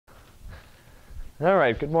All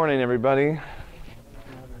right, good morning, everybody.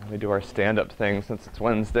 Let me do our stand-up thing since it's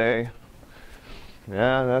Wednesday.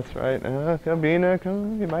 Yeah, that's right. Kabina,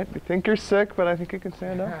 you might think you're sick, but I think you can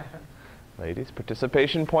stand up. Ladies,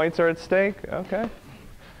 participation points are at stake. Okay.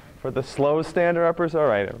 For the slow stander-uppers, all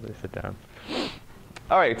right, everybody sit down.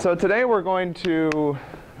 All right, so today we're going to,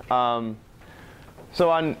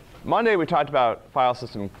 so on Monday we talked about file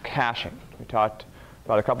system caching. We talked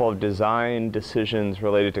about a couple of design decisions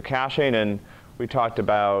related to caching, and we talked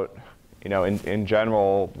about, in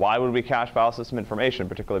general, why would we cache file system information,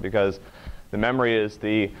 particularly because the memory is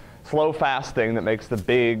the slow, fast thing that makes the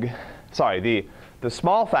big, the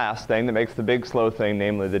small, fast thing that makes the big, slow thing,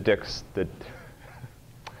 namely the disk,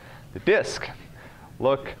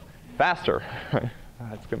 look faster.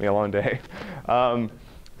 It's going to be a long day.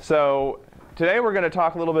 So today we're going to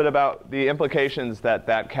talk a little bit about the implications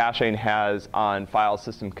that caching has on file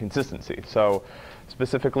system consistency. So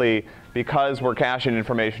specifically, because we're caching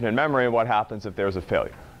information in memory, what happens if there's a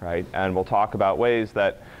failure, right? And we'll talk about ways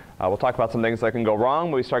that, we'll talk about some things that can go wrong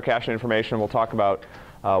when we start caching information. We'll talk about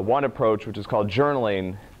one approach, which is called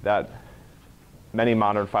journaling, that many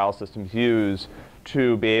modern file systems use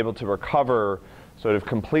to be able to recover sort of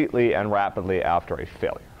completely and rapidly after a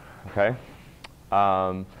failure, okay?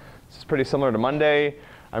 This is pretty similar to Monday.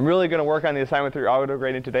 I'm really going to work on the assignment 3 auto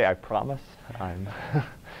grading today, I promise.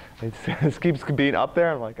 It keeps being up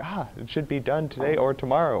there. I'm like, it should be done today or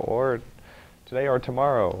tomorrow, or today or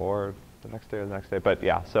tomorrow, or the next day or the next day. But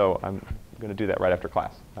yeah, so I'm going to do that right after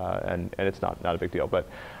class, and it's not a big deal. But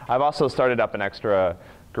I've also started up an extra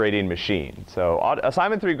grading machine. So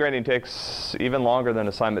assignment 3 grading takes even longer than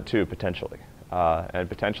assignment 2 potentially, and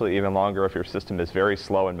potentially even longer if your system is very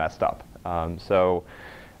slow and messed up. So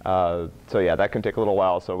yeah, that can take a little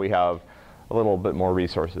while. So we have a little bit more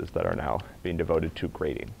resources that are now being devoted to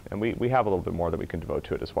grading. And we have a little bit more that we can devote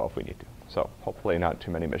to it as well if we need to. So hopefully not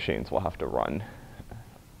too many machines will have to run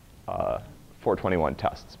 421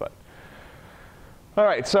 tests. But all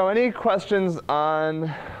right, so any questions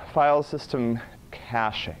on file system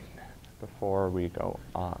caching before we go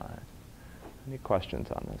on? Any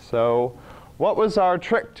questions on this? So what was our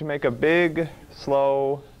trick to make a big,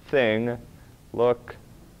 slow thing look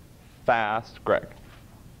fast? Greg?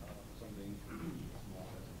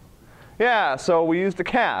 Yeah, so we used a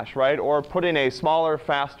cache, right? Or putting a smaller,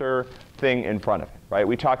 faster thing in front of it, right?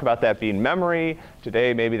 We talk about that being memory.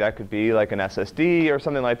 Today, maybe that could be like an SSD or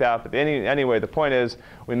something like that. But anyway, the point is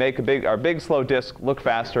we make our big, slow disk look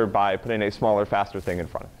faster by putting a smaller, faster thing in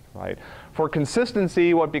front of it, right? For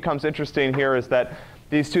consistency, what becomes interesting here is that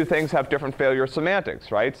these two things have different failure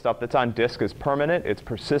semantics, right? Stuff that's on disk is permanent. It's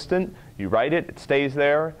persistent. You write it. It stays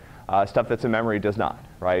there. Stuff that's in memory does not,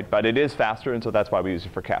 right? But it is faster, and so that's why we use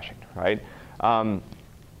it for caching, right?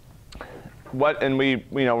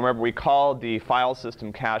 Remember we called the file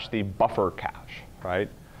system cache the buffer cache, right?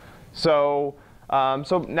 So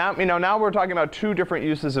now we're talking about two different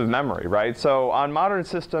uses of memory, right? So on modern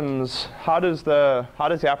systems, how does the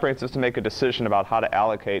operating system make a decision about how to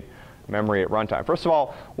allocate memory at runtime? First of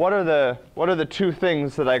all, what are the two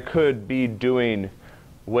things that I could be doing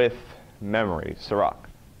with memory, Sirach?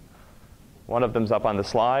 One of them's up on the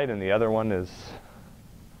slide, and the other one is...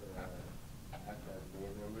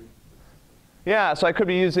 Yeah, so I could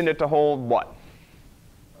be using it to hold what?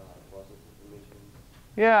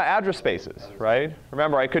 Yeah, address spaces, right?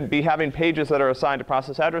 Remember, I could be having pages that are assigned to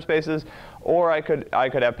process address spaces, or I could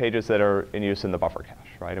have pages that are in use in the buffer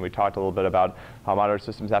cache, right? And we talked a little bit about how modern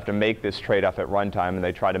systems have to make this trade-off at runtime, and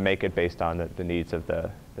they try to make it based on the needs of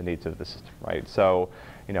the system, right? So,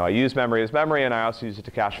 I use memory as memory, and I also use it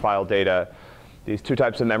to cache file data. These two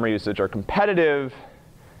types of memory usage are competitive,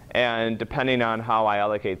 and depending on how I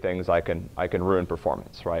allocate things, I can ruin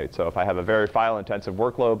performance, right? So if I have a very file-intensive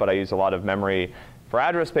workload, but I use a lot of memory for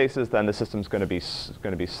address spaces, then the system's going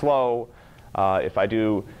to be slow. If I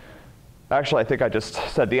do, actually, I think I just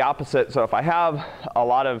said the opposite. So if I have a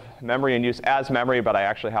lot of memory in use as memory, but I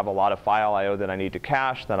actually have a lot of file I/O that I need to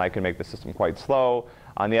cache, then I can make the system quite slow.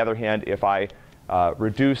 On the other hand, if I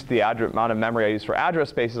reduce the amount of memory I use for address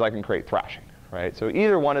spaces, I can create thrashing, right? So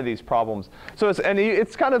either one of these problems. So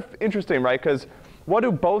it's kind of interesting, right? Because what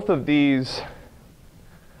do both of these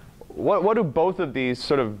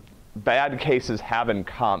sort of bad cases have in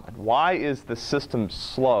common? Why is the system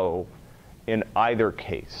slow in either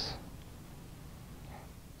case?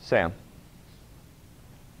 Sam?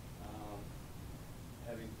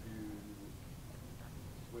 Having to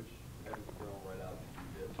switch everything right out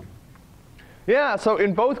to disk. Yeah, so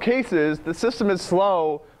in both cases, the system is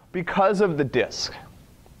slow because of the disk,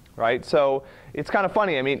 right? So it's kind of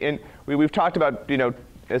funny. I mean, we've talked about,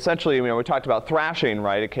 essentially, we talked about thrashing,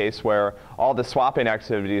 right? A case where all the swapping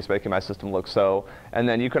activity is making my system look slow. And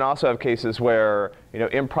then you can also have cases where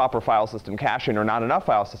improper file system caching or not enough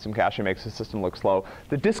file system caching makes the system look slow.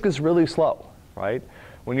 The disk is really slow, right?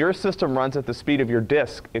 When your system runs at the speed of your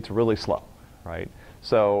disk, it's really slow, right?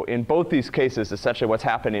 So in both these cases, essentially what's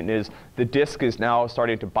happening is the disk is now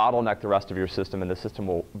starting to bottleneck the rest of your system, and the system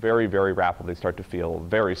will very, very rapidly start to feel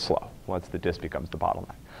very slow once the disk becomes the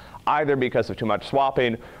bottleneck, either because of too much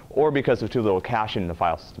swapping or because of too little caching in the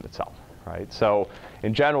file system itself, right? So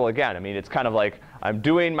in general, again, it's kind of like I'm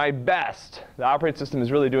doing my best. The operating system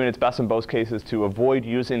is really doing its best in both cases to avoid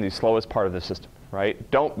using the slowest part of the system, right?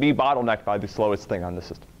 Don't be bottlenecked by the slowest thing on the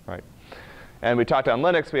system, right? And we talked on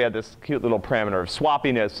Linux, we had this cute little parameter of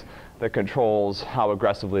swappiness that controls how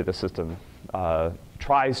aggressively the system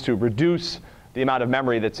tries to reduce the amount of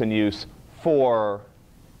memory that's in use for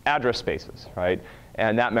address spaces, right?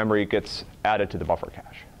 And that memory gets added to the buffer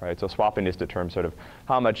cache, right? So swappiness determines sort of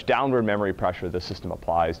how much downward memory pressure the system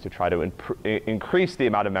applies to try to increase the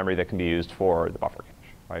amount of memory that can be used for the buffer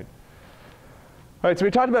cache, right? All right, so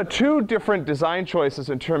we talked about two different design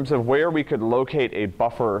choices in terms of where we could locate a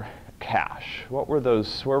buffer cache. What were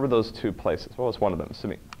those? Where were those two places? What was one of them,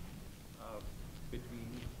 Sumi? Between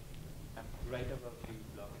right above the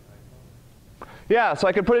block. Right? Yeah, so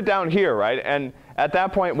I could put it down here, right? And at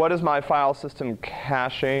that point, what is my file system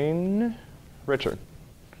caching? Richard.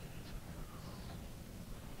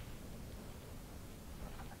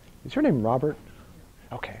 Is your name Robert?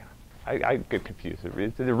 Okay, I get confused.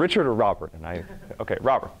 Is it Richard or Robert? And okay,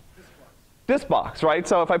 Robert. Disk blocks, right?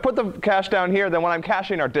 So if I put the cache down here, then what I'm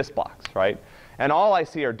caching are disk blocks, right? And all I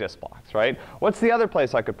see are disk blocks, right? What's the other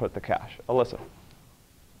place I could put the cache? Alyssa.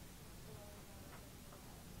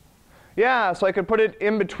 Yeah, so I could put it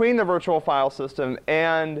in between the virtual file system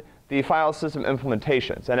and the file system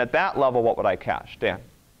implementations. And at that level, what would I cache? Dan?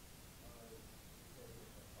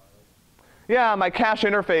 Yeah, my cache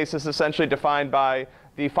interface is essentially defined by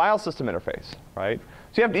the file system interface, right?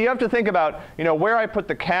 So you have to think about where I put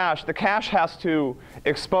the cache. The cache has to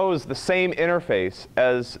expose the same interface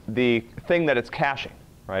as the thing that it's caching,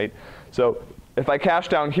 right? So if I cache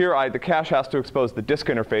down here, the cache has to expose the disk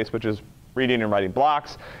interface, which is reading and writing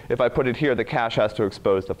blocks. If I put it here, the cache has to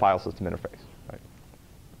expose the file system interface, right?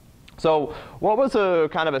 So what was a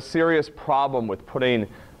kind of a serious problem with putting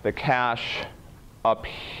the cache up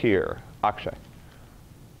here? Akshay.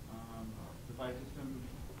 The file system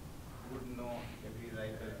would know every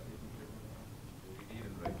write that it read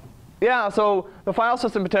and write. Yeah, so the file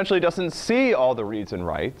system potentially doesn't see all the reads and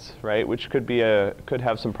writes, right? Which could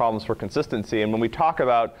have some problems for consistency. And when we talk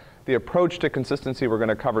about the approach to consistency we're going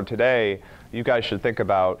to cover today, you guys should think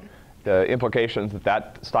about the implications that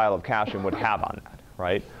that style of caching would have on that,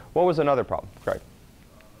 right? What was another problem? Greg.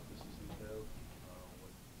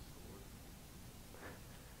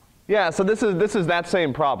 Yeah, so this is that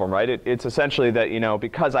same problem, right? It's essentially that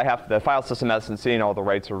because the file system hasn't seen all the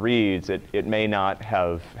writes or reads, it may not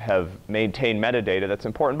have maintained metadata that's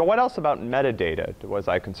important. But what else about metadata was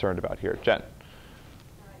I concerned about here, Jen?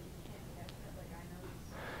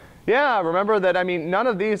 Yeah, remember that none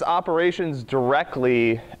of these operations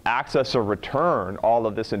directly access or return all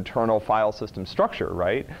of this internal file system structure,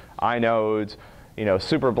 right? Inodes,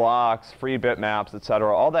 super blocks, free bitmaps, et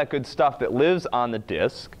cetera, all that good stuff that lives on the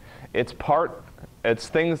disk. It's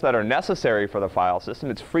things that are necessary for the file system.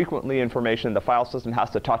 It's frequently information the file system has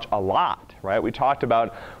to touch a lot, right? We talked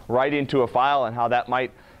about writing to a file and how that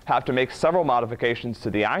might have to make several modifications to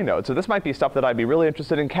the inode. So this might be stuff that I'd be really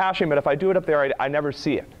interested in caching, but if I do it up there, I never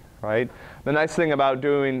see it, right? The nice thing about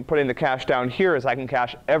putting the cache down here is I can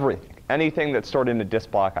cache everything. Anything that's stored in a disk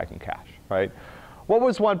block, I can cache, right? What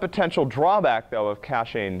was one potential drawback, though, of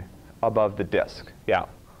caching above the disk? Yeah.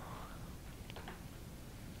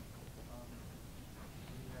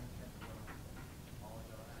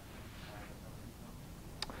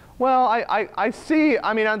 Well, I see,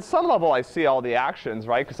 on some level I see all the actions,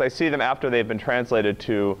 right? Because I see them after they've been translated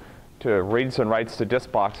to reads and writes to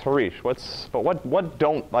disk blocks. Harish, what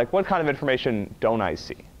kind of information don't I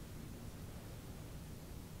see?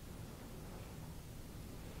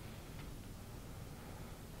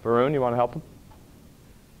 Varun, you want to help him?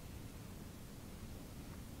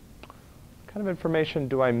 What kind of information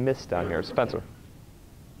do I miss down here? Spencer.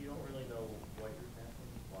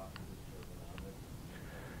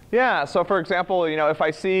 Yeah, so for example, if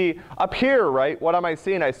I see up here, right, what am I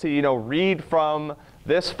seeing? I see, read from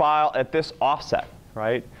this file at this offset,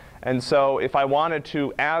 right? And so if I wanted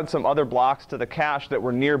to add some other blocks to the cache that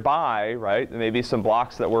were nearby, right, maybe some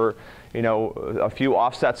blocks that were, a few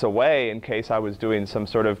offsets away in case I was doing some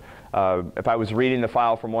sort of if I was reading the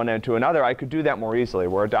file from one end to another, I could do that more easily.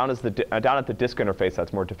 Where down at the disk interface,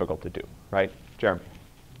 that's more difficult to do, right? Jeremy?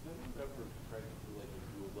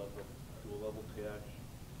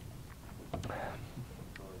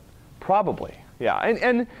 Probably, yeah.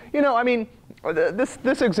 And you know, I mean,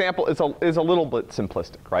 this example is a little bit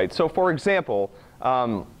simplistic, right? So for example,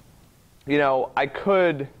 you know, I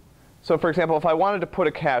could, so for example, if I wanted to put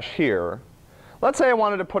a cache here, let's say I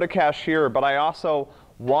wanted to put a cache here, but I also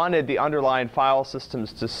wanted the underlying file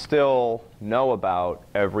systems to still know about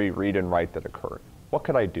every read and write that occurred. What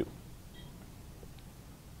could I do?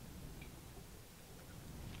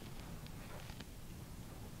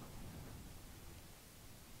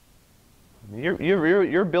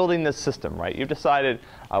 You're building this system, right? You've decided,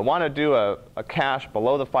 I want to do a cache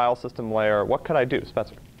below the file system layer. What could I do,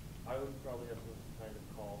 Spencer? I would probably have some kind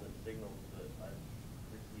of call that signals that I've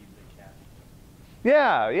received the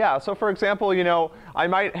cache. Yeah. So for example, you know, I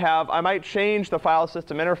might change the file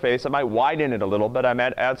system interface. I might widen it a little bit. I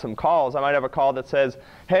might add some calls. I might have a call that says,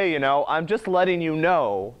 hey, you know, I'm just letting you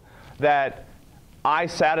know that I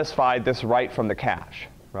satisfied this write from the cache,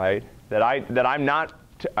 right? That I'm not.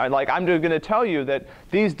 Like I'm going to tell you that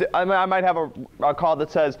these, I might have a call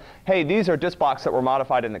that says, hey, these are disk blocks that were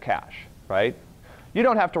modified in the cache, right? You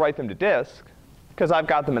don't have to write them to disk because I've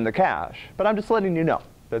got them in the cache, but I'm just letting you know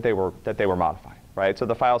that they were modified, right? So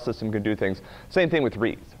the file system can do things. Same thing with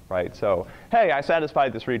reads, right? So hey, I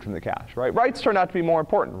satisfied this read from the cache, right? Writes turn out to be more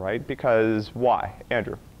important, right? Because why,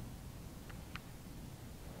 Andrew?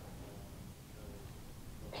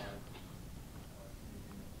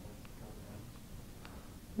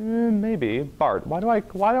 Maybe. Bart,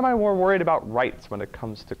 why am I more worried about writes when it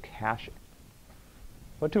comes to caching?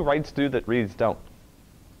 What do writes do that reads don't?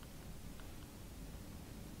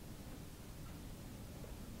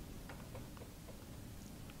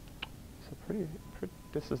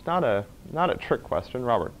 This is not a trick question,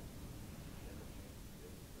 Robert.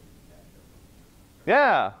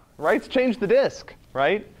 Yeah, writes change the disk,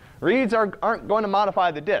 right? Reads aren't going to modify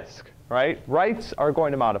the disk, right? Writes are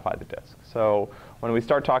going to modify the disk. So when we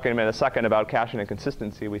start talking in a second about caching and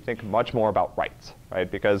consistency, we think much more about writes,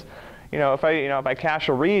 right? Because if I cache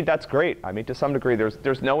a read, that's great. I mean, to some degree,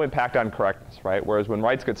 there's no impact on correctness, right? Whereas when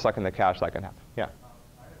writes get stuck in the cache, that can happen. Yeah.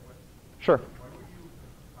 Sure. Why would you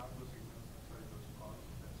have those signals inside those calls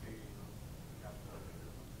that say, you have to update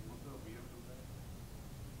or something? Would the VM do that?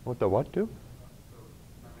 What the what do?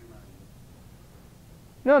 The memory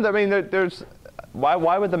manager. No, I mean, there's why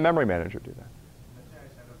would the memory manager do that? Let's say I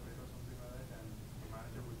set up it or something like that, and the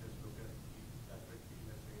manager would just look at that directly,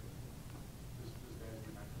 let's say, this guy has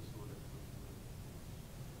been accessed to it.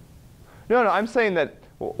 No, I'm saying that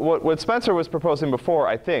what Spencer was proposing before,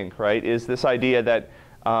 I think, right, is this idea that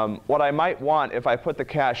what I might want if I put the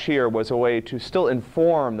cache here was a way to still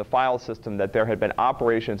inform the file system that there had been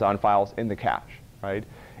operations on files in the cache, right?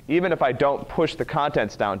 Even if I don't push the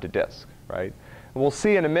contents down to disk, right? And we'll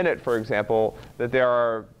see in a minute, for example,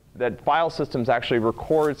 that file systems actually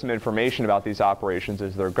record some information about these operations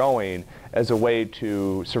as they're going as a way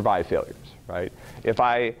to survive failures, right? If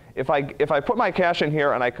I put my cache in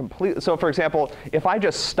here and so for example, if I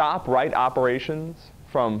just stop write operations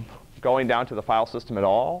from going down to the file system at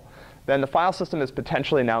all, then the file system is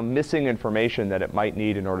potentially now missing information that it might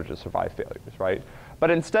need in order to survive failures, right? But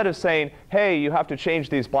instead of saying, hey, you have to change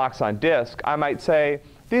these blocks on disk, I might say,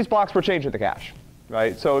 these blocks were changed in the cache,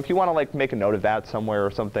 right? So if you want to make a note of that somewhere or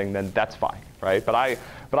something, then that's fine, right? But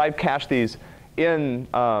I've cached these in,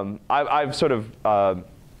 I've sort of,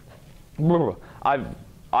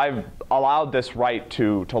 I've allowed this write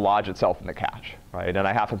to lodge itself in the cache, right? And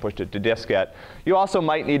I haven't pushed it to disk yet. You also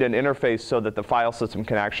might need an interface so that the file system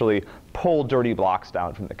can actually pull dirty blocks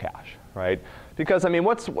down from the cache, right? Because I mean,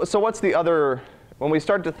 what's the other, when we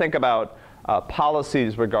start to think about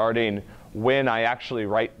policies regarding when I actually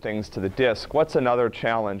write things to the disk, what's another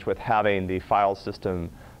challenge with having the file system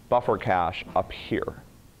buffer cache up here,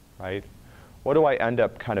 right? What do I end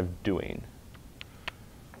up kind of doing?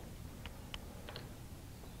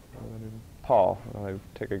 Paul, want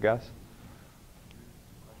to take a guess?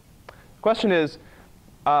 Question is,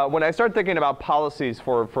 when I start thinking about policies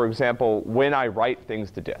for example, when I write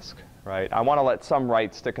things to disk, right? I want to let some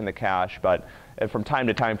writes stick in the cache, but from time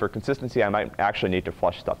to time for consistency, I might actually need to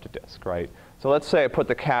flush stuff to disk, right? So let's say I put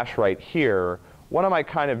the cache right here. What am I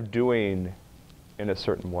kind of doing in a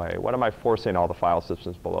certain way? What am I forcing all the file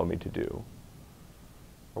systems below me to do?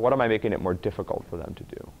 Or what am I making it more difficult for them to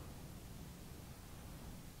do?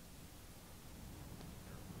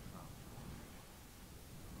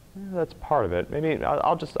 Yeah, that's part of it. Maybe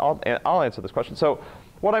I'll answer this question. So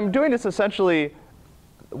what I'm doing is essentially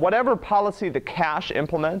whatever policy the cache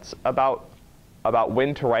implements about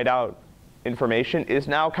when to write out information is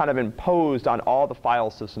now kind of imposed on all the file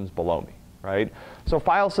systems below me, right? So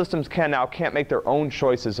file systems can't make their own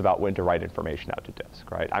choices about when to write information out to disk,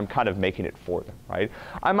 right? I'm kind of making it for them, right?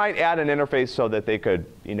 I might add an interface so that they could,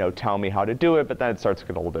 tell me how to do it, but then it starts to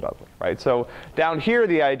get a little bit ugly, right? So down here,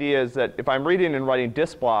 the idea is that if I'm reading and writing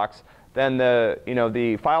disk blocks, then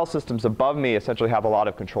the file systems above me essentially have a lot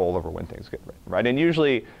of control over when things get written, right? And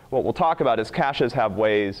usually what we'll talk about is caches have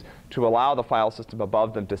ways to allow the file system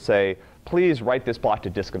above them to say, please write this block to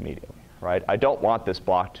disk immediately, right? I don't want this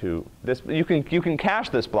block to, you can cache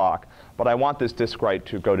this block, but I want this disk write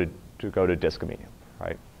to go to disk immediately,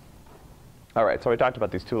 right? All right, so we talked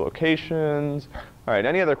about these two locations. All right,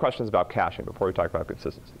 any other questions about caching before we talk about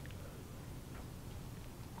consistency?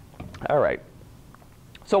 All right.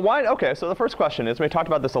 So so the first question is, we talked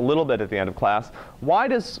about this a little bit at the end of class, why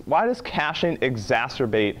does caching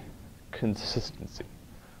exacerbate consistency?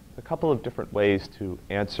 A couple of different ways to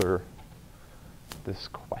answer this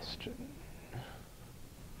question.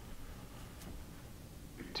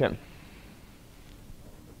 Tim.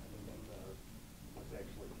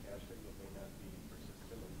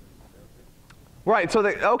 Right. So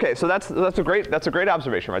so that's a great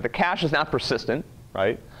observation, right? The cache is not persistent,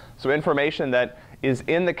 right? So information that is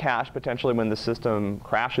in the cache potentially when the system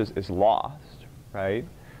crashes is lost, right?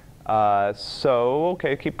 So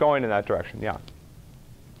keep going in that direction. Yeah.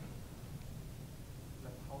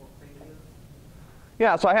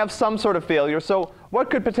 Yeah. So I have some sort of failure. So what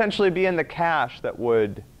could potentially be in the cache that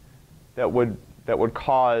would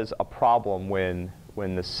cause a problem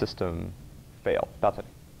when the system failed? Bethany.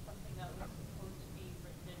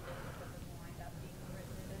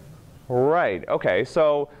 Right. Okay.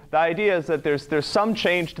 So the idea is that there's some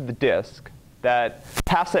change to the disk that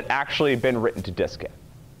hasn't actually been written to disk yet,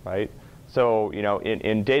 right? So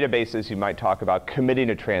in databases, you might talk about committing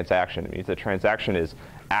a transaction. It means the transaction is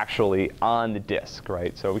actually on the disk,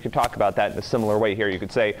 right? So we could talk about that in a similar way here. You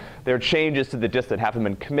could say there are changes to the disk that haven't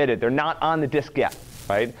been committed. They're not on the disk yet,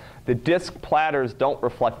 right? The disk platters don't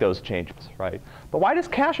reflect those changes, right? But why does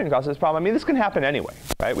caching cause this problem? I mean, this can happen anyway,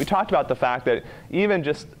 right? We talked about the fact that even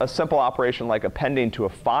just a simple operation like appending to a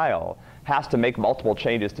file has to make multiple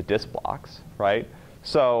changes to disk blocks, right?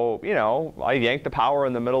 So, I yank the power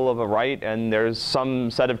in the middle of a write, and there's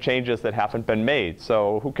some set of changes that haven't been made.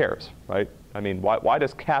 So who cares, right? I mean, why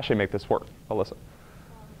does caching make this work? Alyssa.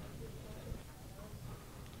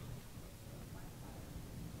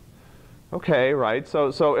 Okay, right.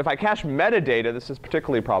 So if I cache metadata, this is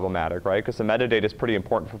particularly problematic, right? Because the metadata is pretty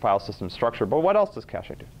important for file system structure. But what else does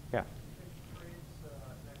caching do? Yeah.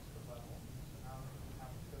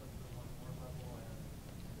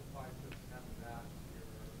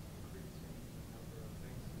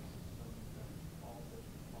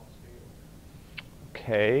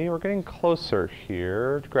 Okay, we're getting closer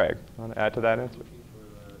here. Greg, want to add to that answer?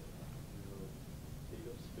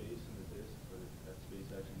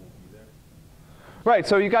 Right,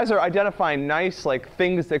 so you guys are identifying nice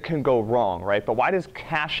things that can go wrong, right? But why does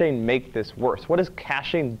caching make this worse? What does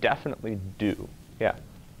caching definitely do? Yeah. If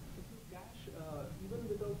you cache, even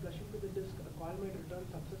without flushing to the disk, a call might return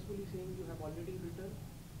successfully saying you have already written.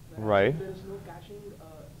 Right. If there is no caching,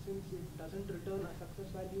 since it doesn't return a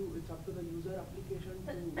success value, it's up to the user application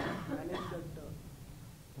to manage that.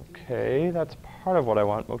 Okay, that's part of what I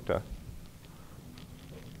want, Mukta.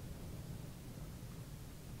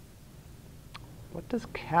 What does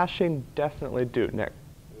caching definitely do, Nick?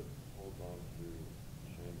 It holds on to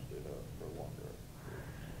change data for longer.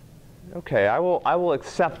 Okay, I will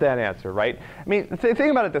accept that answer, right? I mean, think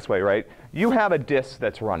about it this way, right? You have a disk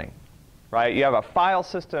that's running, right? You have a file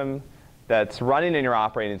system that's running in your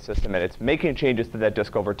operating system, and it's making changes to that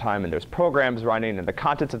disk over time, and there's programs running, and the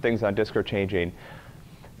contents of things on disk are changing.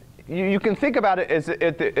 You can think about it as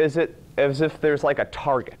if there's like a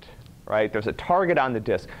target. Right? There's a target on the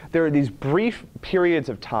disk. There are these brief periods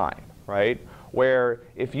of time, right, where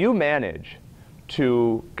if you manage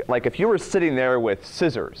to, if you were sitting there with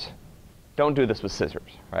scissors, don't do this with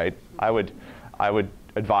scissors, right? I would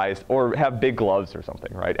advise, or have big gloves or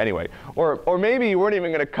something, right? Anyway, or maybe you weren't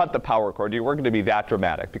even going to cut the power cord. You weren't going to be that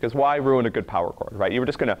dramatic, because why ruin a good power cord, right? You were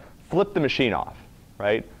just going to flip the machine off,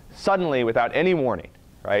 right? Suddenly, without any warning,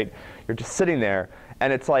 right? You're just sitting there,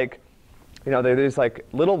 and it's like, there's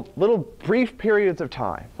little brief periods of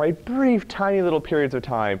time, right? Brief, tiny little periods of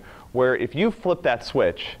time where if you flip that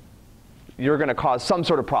switch, you're going to cause some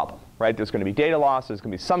sort of problem, right? There's going to be data loss. There's going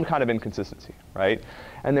to be some kind of inconsistency, right?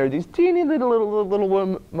 And there are these teeny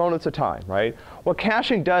little moments of time, right? What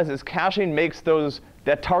caching does is caching makes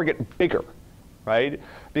that target bigger, right?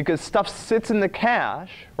 Because stuff sits in the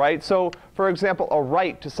cache, right? So for example, a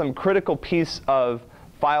write to some critical piece of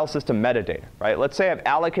file system metadata, right? Let's say I've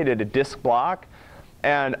allocated a disk block,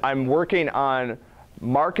 and I'm working on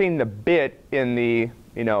marking the bit in the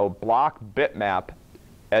block bitmap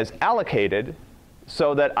as allocated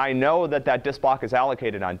so that I know that that disk block is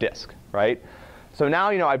allocated on disk, right? So now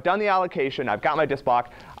I've done the allocation, I've got my disk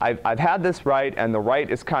block, I've had this write, and the write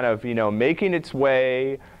is kind of making its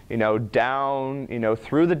way down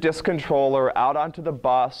through the disk controller, out onto the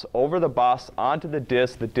bus, over the bus, onto the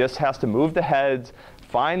disk. The disk has to move the heads,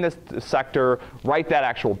 find this sector, write that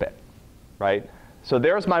actual bit, right? So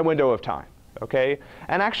there's my window of time, okay?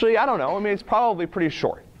 And actually, I don't know, I mean, it's probably pretty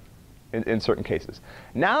short in certain cases.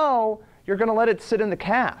 Now, you're going to let it sit in the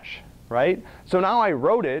cache, right? So now I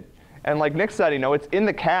wrote it, and like Nick said, it's in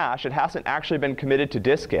the cache. It hasn't actually been committed to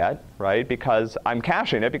disk yet, right? Because I'm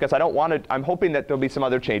caching it, because I don't want to, I'm hoping that there'll be some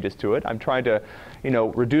other changes to it. I'm trying to,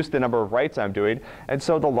 reduce the number of writes I'm doing. And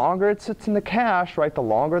so the longer it sits in the cache, right, the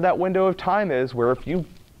longer that window of time is, where if you,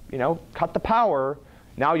 cut the power,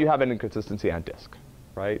 now you have an inconsistency on disk,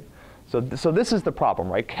 right? So this is the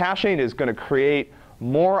problem, right? Caching is going to create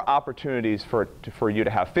more opportunities for you to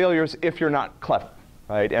have failures if you're not clever,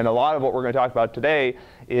 right? And a lot of what we're going to talk about today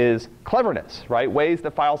is cleverness, right? Ways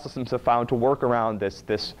that file systems have found to work around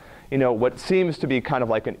this what seems to be kind of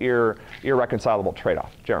like an irreconcilable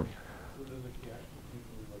trade-off. Jeremy. So does the cache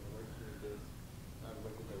usually write to this at a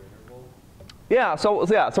regular interval? Yeah,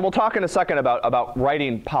 so we'll talk in a second about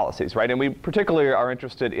writing policies, right? And we particularly are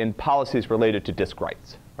interested in policies related to disk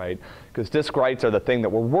writes, right? Because disk writes are the thing that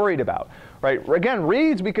we're worried about, right? Again,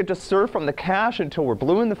 reads we could just serve from the cache until we're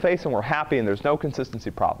blue in the face and we're happy and there's no consistency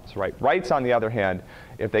problems, right? Writes, on the other hand,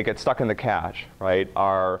 if they get stuck in the cache, right,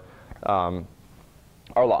 are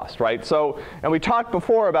lost, right? So, and we talked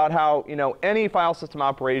before about how any file system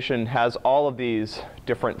operation has all of these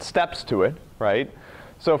different steps to it, right?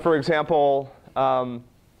 So, for example, so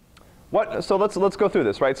let's go through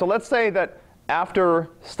this, right? So let's say that after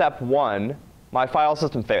step 1, my file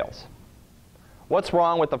system fails. What's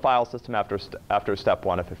wrong with the file system after step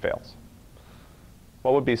 1 if it fails?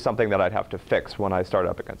 What would be something that I'd have to fix when I start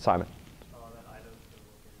up again? Simon?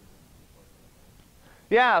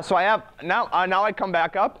 Yeah, so I have, now I come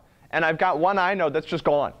back up, and I've got one inode that's just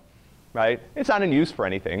gone, right? It's not in use for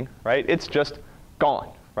anything, right? It's just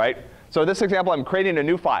gone, right? So this example, I'm creating a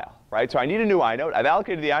new file, right? So I need a new inode. I've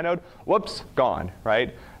allocated the inode. Whoops, gone,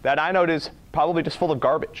 right? That inode is probably just full of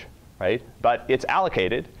garbage, right? But it's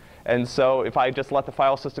allocated. And so if I just let the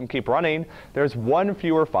file system keep running, there's one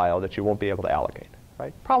fewer file that you won't be able to allocate,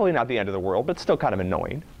 right? Probably not the end of the world, but still kind of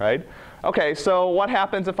annoying, right? OK, so what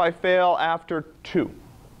happens if I fail after 2?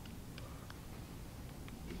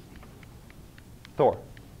 Thor.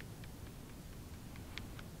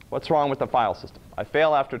 What's wrong with the file system? I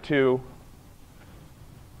fail after 2.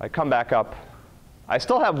 I come back up. I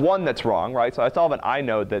still have 1 that's wrong, right? So I still have an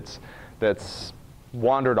inode that's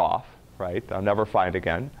wandered off, right? I'll never find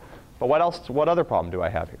again. But what else? What other problem do I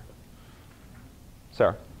have here?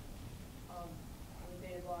 Sarah? The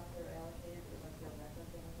data blocks are allocated,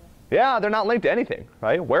 Yeah, they're not linked to anything,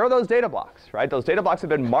 right? Where are those data blocks, right? Those data blocks have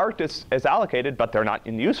been marked as allocated, but they're not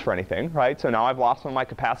in use for anything, right? So now I've lost some of my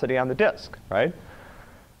capacity on the disk, right?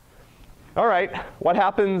 All right, what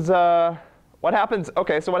happens?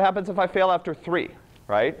 OK, so what happens if I fail after 3,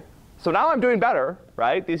 right? So now I'm doing better,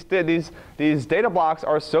 right? These data blocks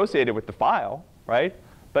are associated with the file, right?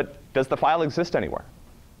 But does the file exist anywhere?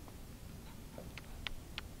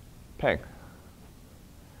 Ping.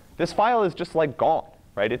 This file is just like gone,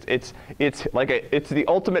 right? It's the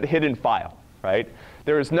ultimate hidden file, right?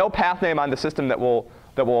 There is no path name on the system that will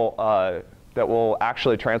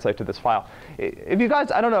actually translate to this file. If you guys,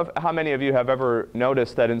 I don't know how many of you have ever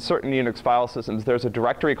noticed that in certain Unix file systems there's a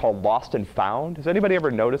directory called lost and found. Has anybody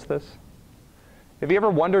ever noticed this? Have you ever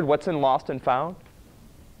wondered what's in lost and found?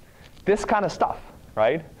 This kind of stuff,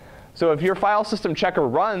 right? So if your file system checker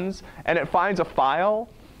runs and it finds a file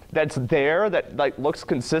that's there that like looks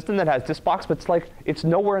consistent, that has disk blocks, but it's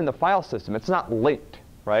nowhere in the file system. It's not linked,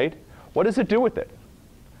 right? What does it do with it?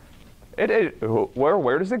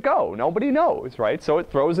 Where does it go? Nobody knows, right? So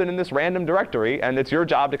it throws it in this random directory, and it's your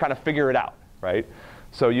job to kind of figure it out, right?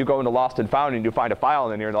 So you go into lost and found, and you find a file,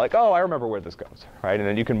 and then you're like, oh, I remember where this goes, right? And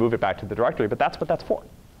then you can move it back to the directory, but that's what that's for,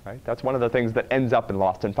 right? That's one of the things that ends up in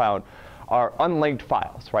lost and found are unlinked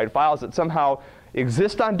files, right? Files that somehow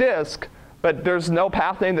exist on disk, but there's no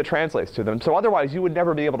path name that translates to them. So otherwise, you would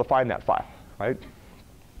never be able to find that file, right?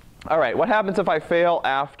 All right, what happens if I fail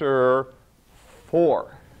after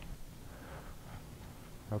 4?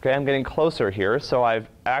 OK, I'm getting closer here. So I've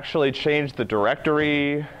actually changed the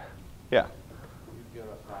directory. Yeah?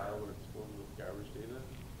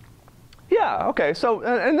 Yeah, okay, so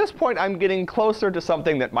at this point I'm getting closer to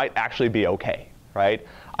something that might actually be okay, right?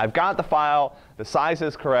 I've got the file, the size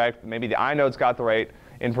is correct, maybe the inode's got the right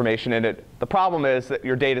information in it. The problem is that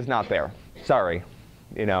your data's not there. Sorry,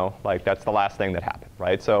 you know, like that's the last thing that happened,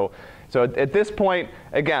 right? So at this point,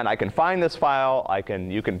 again, I can find this file,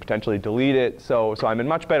 you can potentially delete it, so I'm in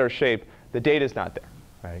much better shape. The data's not there,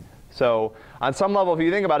 right? So on some level, if you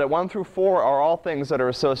think about it, 1 through 4 are all things that are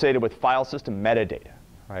associated with file system metadata,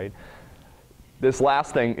 right? This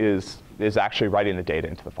last thing is actually writing the data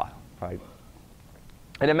into the file, right?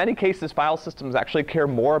 And in many cases, file systems actually care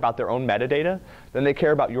more about their own metadata than they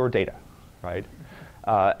care about your data, right?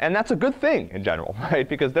 And that's a good thing in general, right?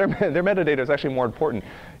 Because their metadata is actually more important.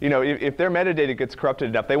 You know, if their metadata gets corrupted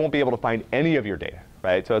enough, they won't be able to find any of your data,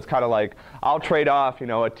 right? So it's kind of like, I'll trade off, you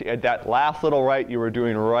know, that last little write you were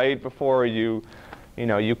doing right before you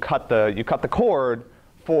cut the cord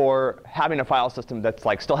for having a file system that's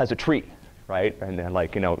like still has a tree, right? And then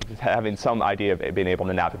like, you know, having some idea of being able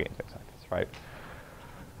to navigate things like this, right?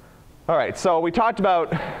 All right, so we talked about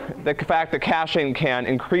the fact that caching can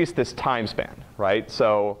increase this time span, right?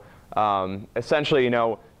 So essentially, you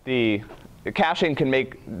know, the caching can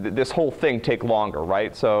make this whole thing take longer,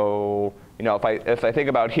 right? So, you know, if I think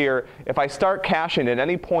about here, if I start caching at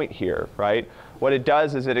any point here, right, what it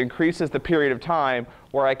does is it increases the period of time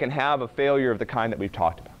where I can have a failure of the kind that we've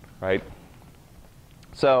talked about, right?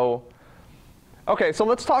 So, okay, so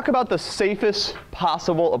let's talk about the safest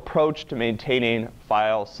possible approach to maintaining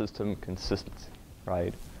file system consistency,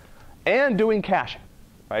 right? And doing caching,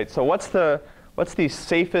 right? So what's the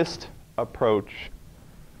safest approach,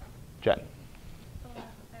 Jen?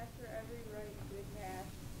 After every write to the cache,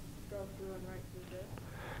 go through and write through this.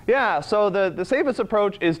 Yeah, so the safest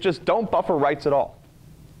approach is just don't buffer writes at all,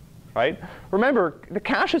 right? Remember, the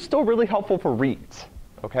cache is still really helpful for reads,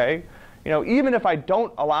 okay? You know, even if I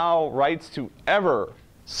don't allow writes to ever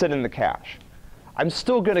sit in the cache, I'm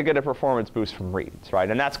still going to get a performance boost from reads,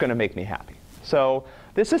 right? And that's going to make me happy. So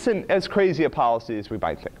this isn't as crazy a policy as we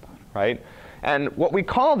might think about, right? And what we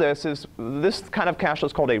call this kind of cache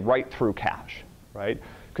is called a write-through cache, right?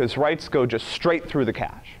 Because writes go just straight through the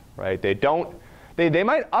cache, right? They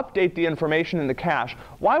might update the information in the cache.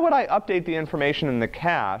 Why would I update the information in the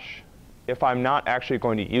cache if I'm not actually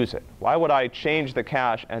going to use it? Why would I change the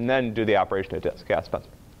cache and then do the operation at disk? Yeah, Spencer.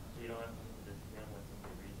 So you don't want something to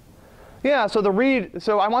read? Yeah,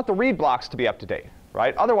 so I want the read blocks to be up to date,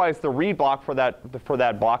 right? Otherwise, the read block for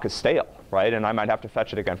that block is stale, right? And I might have to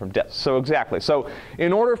fetch it again from disk. So exactly. So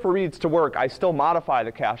in order for reads to work, I still modify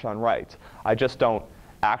the cache on writes. I just don't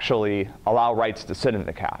actually allow writes to sit in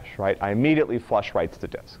the cache, right? I immediately flush writes to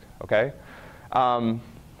disk, okay?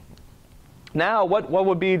 Now, what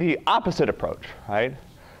would be the opposite approach, right?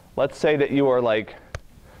 Let's say that you are like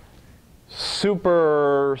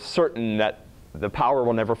super certain that the power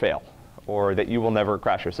will never fail, or that you will never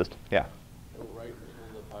crash your system. Yeah. Write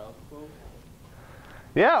until the file's closed?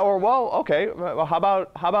 Yeah, or well, okay. Well, how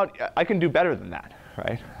about I can do better than that,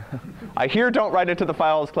 right? I hear don't write until the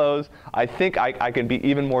file is closed. I think I can be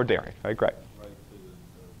even more daring, right? Great. Write to the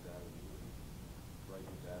data. Write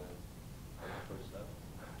the data first step.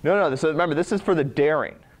 No. Remember, this is for the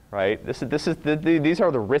daring, right? These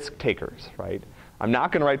are the risk takers, right? I'm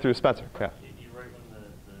not going to write through Spencer. Yeah. You write when the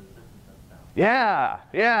system shuts down.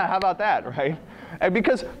 Yeah. How about that, right? And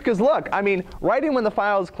because look, I mean, writing when the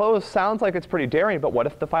file is closed sounds like it's pretty daring, but what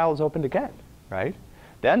if the file is opened again, right?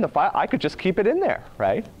 Then the file, I could just keep it in there,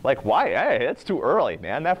 right? Like, why? Hey, it's too early,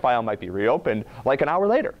 man. That file might be reopened like an hour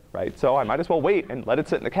later, right? So I might as well wait and let it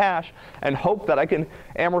sit in the cache and hope that I can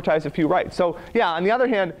amortize a few writes. So yeah, on the other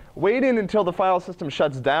hand, waiting until the file system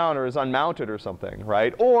shuts down or is unmounted or something,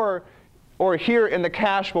 right? Or here in the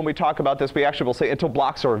cache, when we talk about this, we actually will say until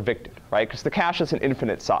blocks are evicted, right? Because the cache is an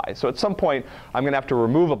infinite size. So at some point, I'm going to have to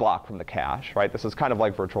remove a block from the cache, right? This is kind of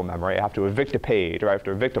like virtual memory. I have to evict a page, or I have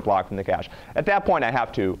to evict a block from the cache. At that point, I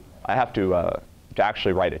have to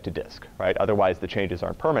actually write it to disk, right? Otherwise, the changes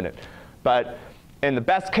aren't permanent. But in the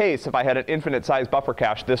best case, if I had an infinite size buffer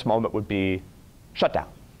cache, this moment would be shut down,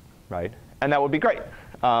 right? And that would be great.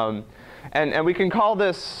 And we can call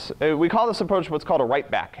this approach what's called a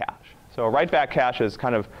write-back cache. So a write-back cache is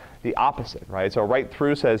kind of the opposite, right? So a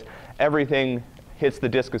write-through says everything hits the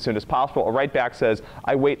disk as soon as possible. A write-back says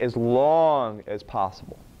I wait as long as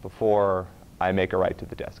possible before I make a write to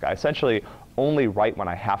the disk. I essentially only write when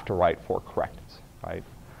I have to write for correctness, right?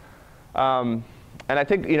 And I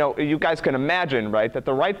think you guys can imagine, right, that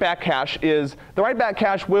the write-back cache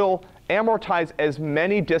will amortize as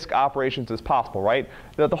many disk operations as possible, right?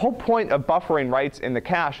 The whole point of buffering writes in the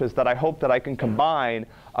cache is that I hope that I can combine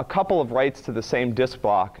a couple of writes to the same disk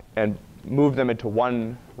block and move them into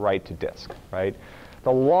one write to disk, right?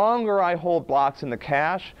 The longer I hold blocks in the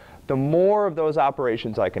cache, the more of those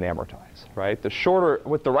operations I can amortize, right? The shorter,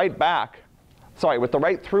 with the write back, sorry, with the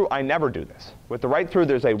write through, I never do this. With the write through,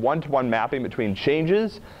 there's a one-to-one mapping between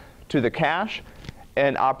changes to the cache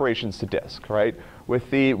and operations to disk, right? With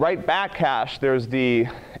the write back cache, there's the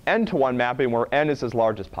n-to-one mapping where n is as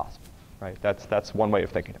large as possible, right? That's one way of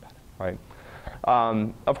thinking about it, right?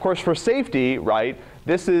 Of course, for safety, right,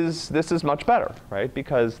 this is much better, right?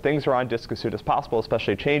 Because things are on disk as soon as possible,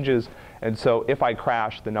 especially changes. And so if I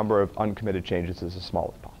crash, the number of uncommitted changes is as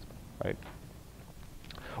small as possible, right?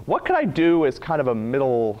 What could I do as kind of a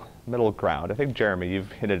middle ground? I think, Jeremy,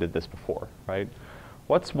 you've hinted at this before, right?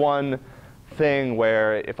 What's one thing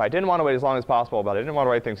where if I didn't want to wait as long as possible, but I didn't want to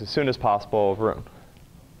write things as soon as possible, Varun?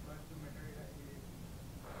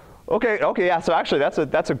 Okay, yeah. So actually,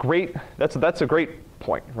 that's a great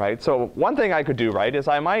point, right? So one thing I could do, right, is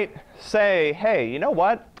I might say, hey, you know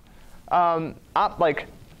what? Like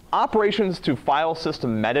operations to file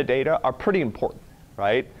system metadata are pretty important,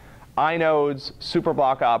 right? Inodes,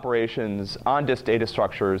 superblock operations, on-disk data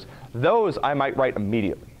structures, those I might write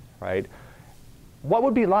immediately, right? What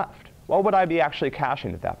would be left? What would I be actually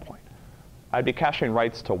caching at that point? I'd be caching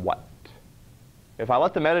writes to what? If I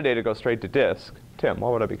let the metadata go straight to disk, Tim,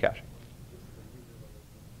 what would I be caching?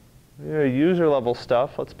 Yeah, user level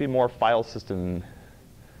stuff. Let's be more file system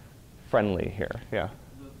friendly here. Yeah.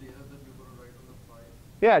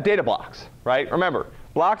 Yeah, data blocks, right? Remember,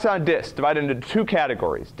 blocks on disk divided into two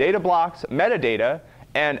categories: data blocks, metadata,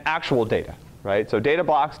 and actual data, right? So data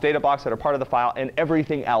blocks that are part of the file, and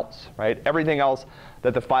everything else, right? Everything else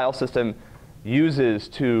that the file system uses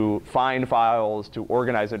to find files, to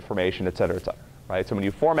organize information, et cetera, right? So when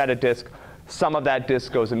you format a disk, some of that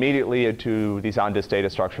disk goes immediately into these on-disk data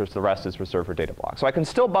structures. The rest is reserved for data blocks. So I can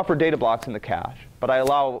still buffer data blocks in the cache, but I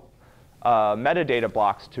allow metadata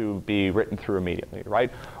blocks to be written through immediately,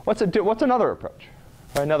 right? What's another approach?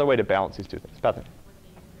 Right, another way to balance these two things. Bethany.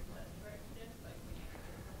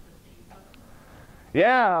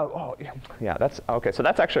 Yeah. Oh, yeah. That's okay. So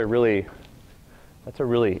that's actually a really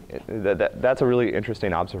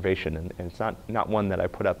interesting observation, and it's not one that I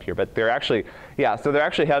put up here. But there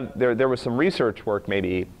was some research work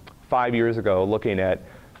maybe 5 years ago looking at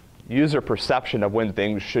user perception of when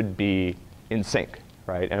things should be in sync,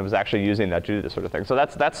 right? And it was actually using that to do this sort of thing. So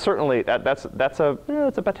that's certainly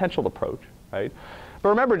it's a potential approach, right? But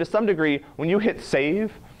remember, to some degree, when you hit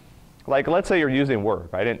save, like let's say you're using Word,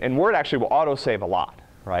 right? And Word actually will autosave a lot,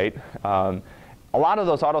 right? A lot of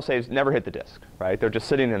those autosaves never hit the disk, right? They're just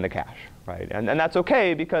sitting in the cache, right? And that's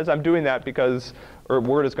OK because I'm doing that because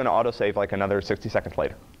Word is going to autosave like another 60 seconds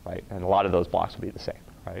later, right? And a lot of those blocks will be the same,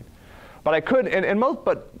 right? But I could,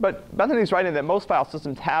 but Bethany's right in that most file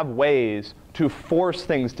systems have ways to force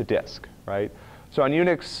things to disk, right? So on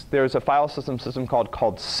Unix, there's a file system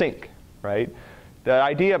called sync, right? The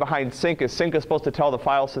idea behind sync is supposed to tell the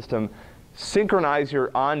file system, synchronize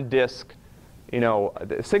your on-disk,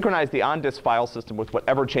 synchronize the on-disk file system with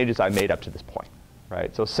whatever changes I made up to this point,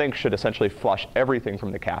 right? So sync should essentially flush everything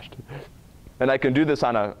from the cache. And I can do this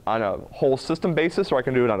on a whole system basis, or I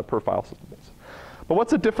can do it on a per file system basis. But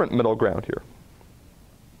what's a different middle ground here?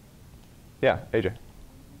 Yeah, AJ.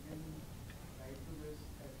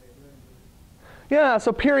 Yeah,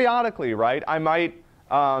 so periodically, right? I might,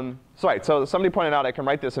 so somebody pointed out I can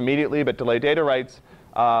write this immediately, but delay data writes.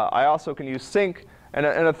 I also can use sync. And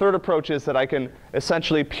a third approach is that I can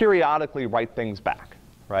essentially periodically write things back,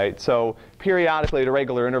 right? So periodically at a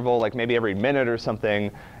regular interval, like maybe every minute or something,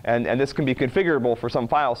 and this can be configurable for some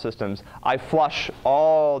file systems, I flush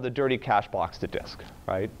all the dirty cache blocks to disk,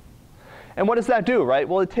 right? And what does that do, right?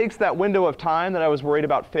 Well, it takes that window of time that I was worried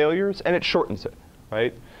about failures, and it shortens it,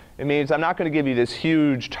 right? It means I'm not going to give you this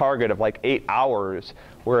huge target of like 8 hours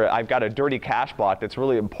where I've got a dirty cache block that's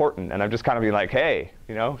really important, and I'm just kind of being like, hey,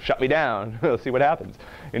 shut me down. See what happens.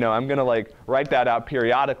 I'm going to like write that out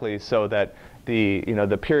periodically so that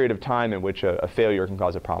the period of time in which a failure can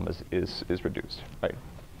cause a problem is reduced, right?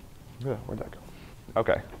 Yeah, where'd that go?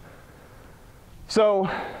 Okay. So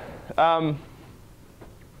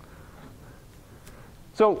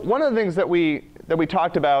one of the things that we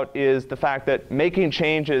talked about is the fact that making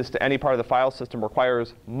changes to any part of the file system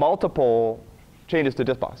requires multiple changes to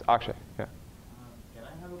disk blocks. Akshay, yeah. Can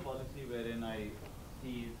I have a policy wherein I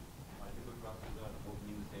see multiple processes are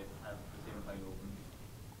opening have the same file open,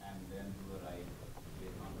 and then do a write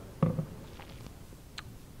based on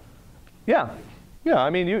that? Yeah. I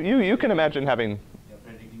mean, you can imagine having. You're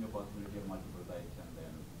predicting a possibility of multiple writes, and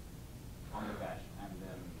then on the cache, and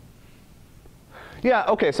then. Yeah.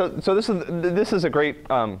 Okay. So this is a great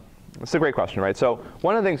It's a great question, right? So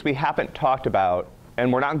one of the things we haven't talked about,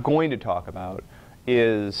 and we're not going to talk about,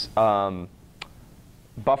 is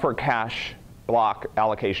buffer cache block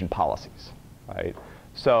allocation policies, right?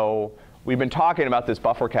 So we've been talking about this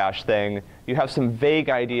buffer cache thing. You have some vague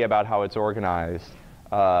idea about how it's organized.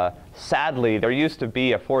 Sadly, there used to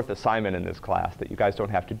be a 4th assignment in this class that you guys don't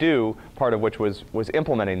have to do, part of which was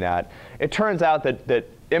implementing that. It turns out that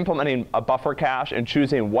implementing a buffer cache and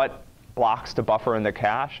choosing what blocks to buffer in the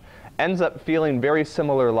cache ends up feeling very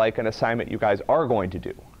similar like an assignment you guys are going to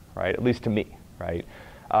do, right? At least to me, right?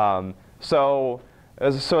 So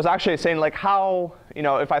it's actually saying, like, how,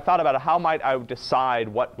 if I thought about it, how might I decide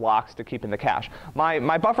what blocks to keep in the cache?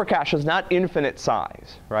 My buffer cache is not infinite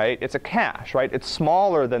size, right? It's a cache, right? It's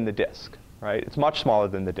smaller than the disk, right? It's much smaller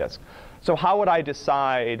than the disk. So how would I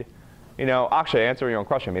decide, actually answering your own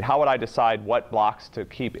question, how would I decide what blocks to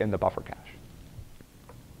keep in the buffer cache?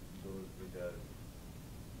 So with the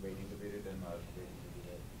waiting to period and not waiting to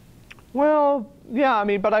period. Well, yeah,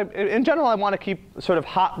 but in general, I want to keep sort of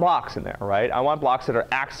hot blocks in there, right? I want blocks that are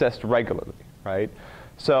accessed regularly, right?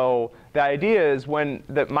 So the idea is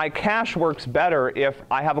that my cache works better if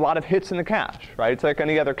I have a lot of hits in the cache, right? It's like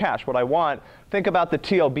any other cache. What I want, think about the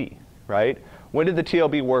TLB, right? When did the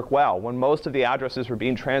TLB work well? When most of the addresses were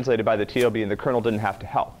being translated by the TLB and the kernel didn't have to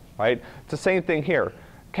help, right? It's the same thing here.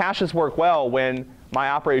 Caches work well when my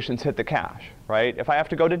operations hit the cache, right? If I have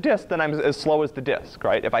to go to disk, then I'm as slow as the disk,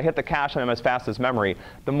 right? If I hit the cache and I'm as fast as memory,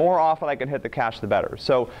 the more often I can hit the cache, the better.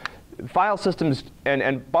 So file systems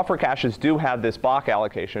and buffer caches do have this block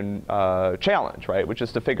allocation challenge, right? Which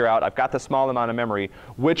is to figure out, I've got the small amount of memory,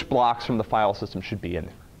 which blocks from the file system should be in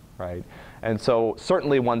there, right? And so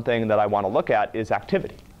certainly one thing that I want to look at is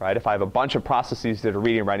activity, right? If I have a bunch of processes that are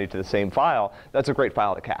reading and writing to the same file, that's a great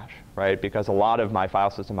file to cache, right? Because a lot of my file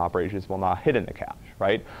system operations will not hit in the cache,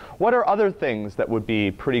 right? What are other things that would be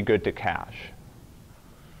pretty good to cache?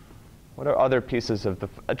 What are other pieces of the,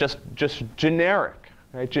 just generic,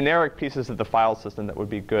 right? Generic pieces of the file system that would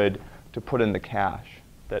be good to put in the cache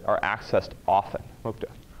that are accessed often? Mukta.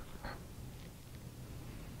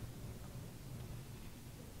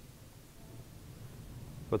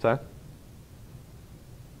 What's that?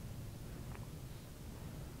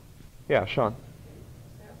 Yeah, Sean.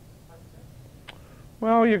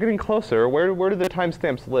 Well, you're getting closer. Where do the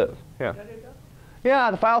timestamps live? Yeah. Metadata?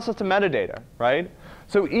 Yeah, the file system metadata, right?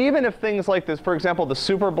 So even if things like this, for example, the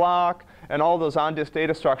super block and all those on-disk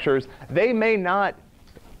data structures, they may not,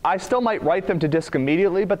 I still might write them to disk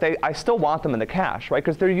immediately, but I still want them in the cache, right?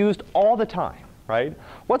 Because they're used all the time, right?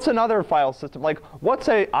 What's another file system? Like, what's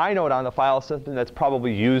a inode on the file system that's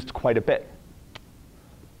probably used quite a bit?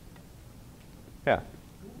 Yeah.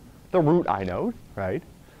 The root inode, right?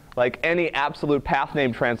 Like any absolute path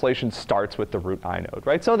name translation starts with the root inode,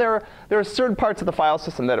 right? So there are certain parts of the file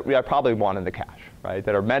system that I probably want in the cache, right?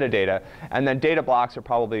 That are metadata, and then data blocks are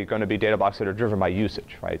probably going to be data blocks that are driven by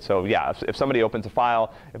usage, right? So yeah, if somebody opens a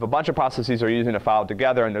file, if a bunch of processes are using a file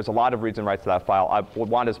together and there's a lot of reads and writes to that file, I would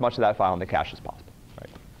want as much of that file in the cache as possible, right?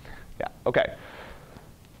 Yeah, okay.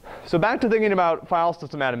 So back to thinking about file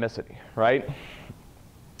system atomicity, right?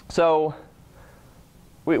 So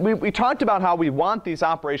we talked about how we want these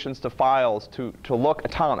operations to files to look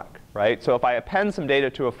atomic, right? So if I append some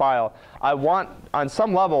data to a file, I want, on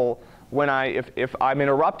some level, if I'm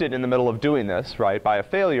interrupted in the middle of doing this, right, by a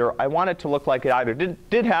failure, I want it to look like it either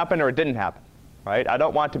did happen or it didn't happen, right? I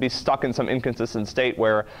don't want to be stuck in some inconsistent state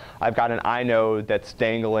where I've got an inode that's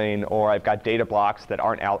dangling, or I've got data blocks that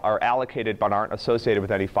are allocated but aren't associated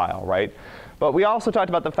with any file, right? But we also talked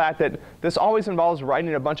about the fact that this always involves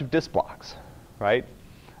writing a bunch of disk blocks, right?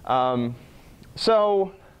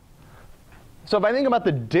 So if I think about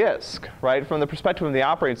the disk, right, from the perspective of the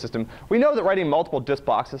operating system, we know that writing multiple disk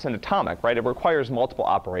blocks isn't atomic, right? It requires multiple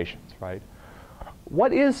operations, right?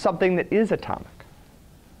 What is something that is atomic?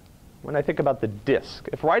 When I think about the disk,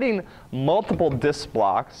 if writing multiple disk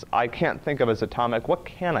blocks I can't think of as atomic, what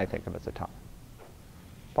can I think of as atomic?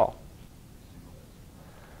 Paul?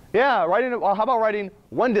 Yeah, well, how about writing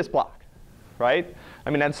one disk block, right? I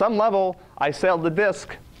mean, at some level, I sell the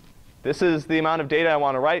disk. This is the amount of data I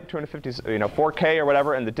want to write, 250, 4K or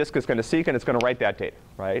whatever, and the disk is going to seek and it's going to write that data,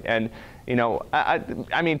 right? And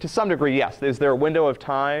I mean, to some degree, yes. Is there a window of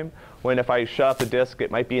time when if I shut off the disk, it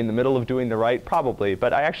might be in the middle of doing the write? Probably,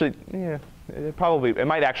 but I actually, yeah, it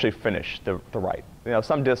might actually finish the write.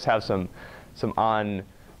 Some disks have some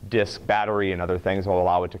on-disk battery and other things will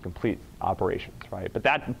allow it to complete operations, right? But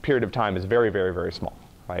that period of time is very, very, very small,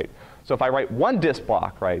 right? So if I write one disk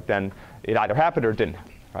block, right, then it either happened or it didn't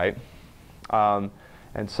happen, right?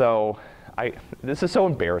 And so this is so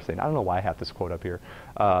embarrassing. I don't know why I have this quote up here.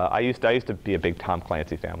 I used to be a big Tom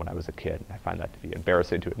Clancy fan when I was a kid. I find that to be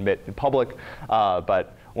embarrassing to admit in public.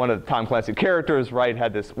 But one of the Tom Clancy characters, right,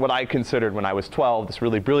 had this, what I considered when I was 12, this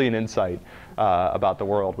really brilliant insight about the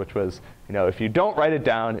world, which was, if you don't write it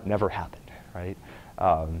down, it never happened, right?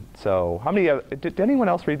 So how many, did anyone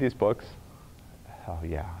else read these books? Oh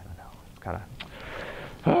yeah, I don't know. It's kind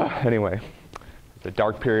of, anyway. It's a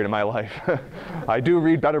dark period of my life. I do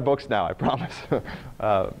read better books now, I promise.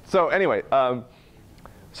 So anyway,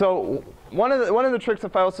 so one of the tricks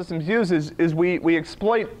that file systems use is we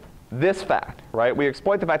exploit this fact, right? We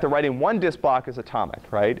exploit the fact that writing one disk block is atomic,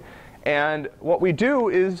 right? And what we do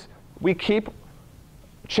is we keep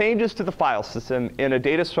changes to the file system in a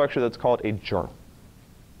data structure that's called a journal,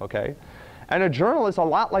 okay? And a journal is a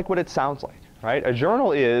lot like what it sounds like, right? A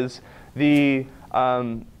journal is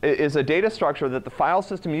is a data structure that the file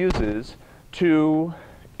system uses to,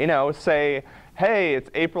 say, hey, it's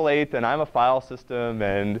April 8th and I'm a file system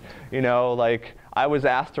and, like I was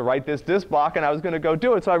asked to write this disk block and I was going to go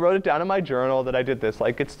do it. So I wrote it down in my journal that I did this.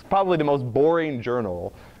 Like, it's probably the most boring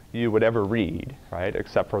journal you would ever read, right?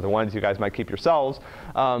 Except for the ones you guys might keep yourselves.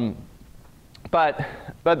 But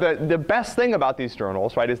the best thing about these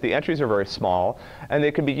journals, right, is the entries are very small, and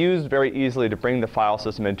they can be used very easily to bring the file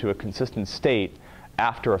system into a consistent state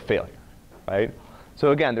after a failure, right?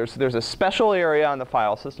 So again, there's a special area on the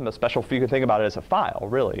file system, you can think about it as a file,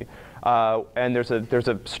 really, and there's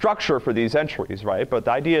a structure for these entries, right? But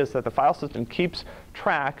the idea is that the file system keeps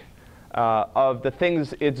track of the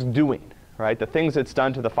things it's doing, right? The things it's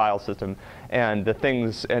done to the file system, and the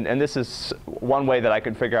things, and this is one way that I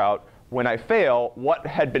can figure out when I fail, what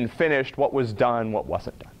had been finished, what was done, what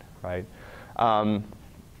wasn't done, right?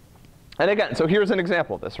 And again, so here's an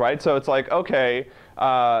example of this, right? So it's like, okay,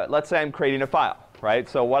 let's say I'm creating a file, right?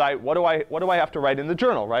 So what do I have to write in the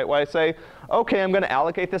journal, right? Well, I say, okay, I'm going to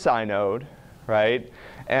allocate this inode, right?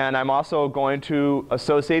 And I'm also going to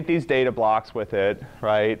associate these data blocks with it,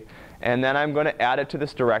 right? And then I'm going to add it to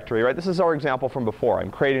this directory, right? This is our example from before.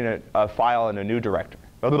 I'm creating a file in a new directory.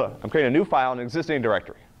 I'm creating a new file in an existing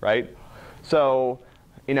directory, right? So,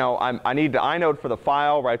 I need the inode for the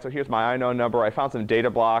file, right? So here's my inode number. I found some data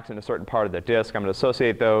blocks in a certain part of the disk. I'm going to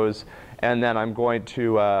associate those, and then I'm going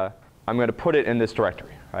to put it in this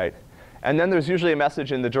directory, right? And then there's usually a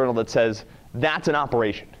message in the journal that says that's an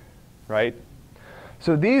operation, right?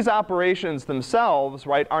 So these operations themselves,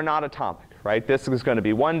 right, are not atomic, right? This is going to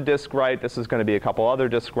be one disk write. This is going to be a couple other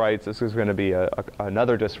disk writes. This is going to be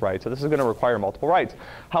another disk write. So this is going to require multiple writes.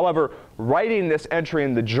 However, writing this entry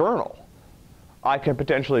in the journal, I can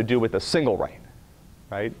potentially do with a single write,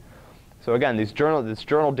 right? So again, this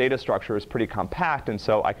journal data structure is pretty compact, and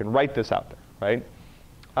so I can write this out there,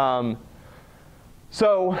 right?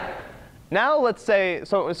 So now let's say,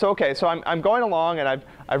 okay, so I'm going along and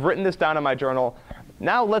I've written this down in my journal.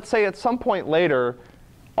 Now let's say at some point later,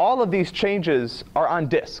 all of these changes are on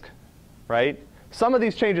disk, right? Some of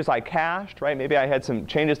these changes I cached, right? Maybe I had some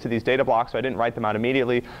changes to these data blocks, so I didn't write them out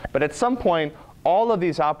immediately. But at some point, all of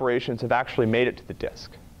these operations have actually made it to the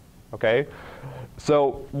disk, okay?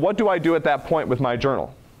 So what do I do at that point with my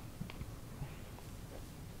journal?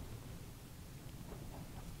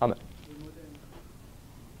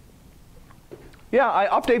 Yeah, I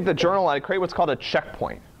update the journal and I create what's called a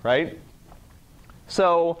checkpoint, right?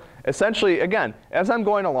 So essentially, again, as I'm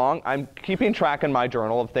going along, I'm keeping track in my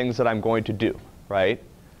journal of things that I'm going to do, right?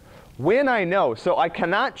 When I know, so I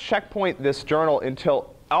cannot checkpoint this journal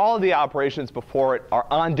until all of the operations before it are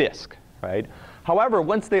on disk, right? However,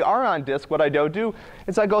 once they are on disk, what I do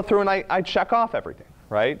is I go through and I check off everything,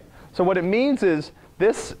 right? So what it means is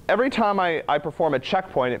this, every time I perform a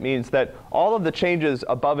checkpoint, it means that all of the changes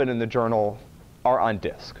above it in the journal are on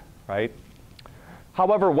disk, right?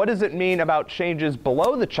 However, what does it mean about changes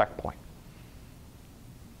below the checkpoint?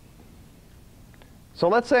 So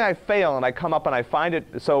let's say I fail and I come up and I find it.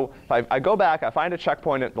 So if I go back, I find a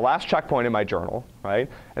checkpoint, the last checkpoint in my journal, right?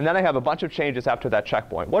 And then I have a bunch of changes after that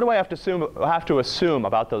checkpoint. What do I have to assume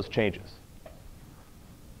about those changes?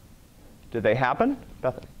 Did they happen?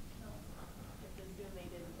 Bethany?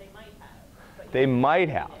 They might have. They might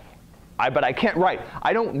have. But I can't write.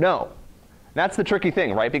 I don't know. That's the tricky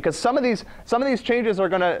thing, right? Because some of these changes are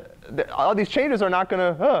going to, these changes are not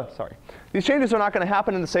going to, these changes are not going to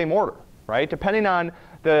happen in the same order, right? Depending on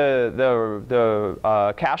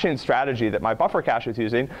the caching strategy that my buffer cache is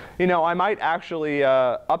using, I might actually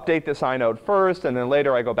update this inode first, and then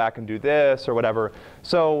later I go back and do this or whatever.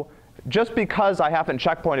 So just because I haven't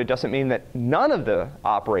checkpointed doesn't mean that none of the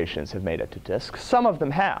operations have made it to disk. Some of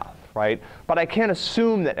them have, right? But I can't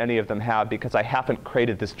assume that any of them have because I haven't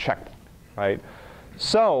created this checkpoint. Right?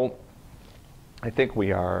 So I think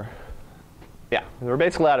we are, yeah, we're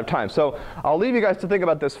basically out of time. So I'll leave you guys to think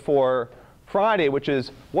about this for Friday, which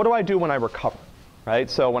is, what do I do when I recover? Right?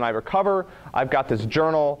 So when I recover, I've got this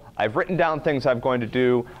journal. I've written down things I'm going to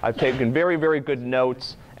do. I've taken very, very good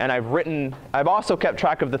notes. And I've also kept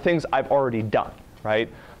track of the things I've already done. Right?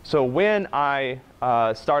 So when I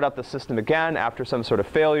start up the system again after some sort of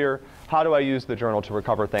failure, how do I use the journal to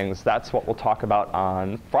recover things? That's what we'll talk about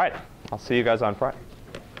on Friday. I'll see you guys on Friday.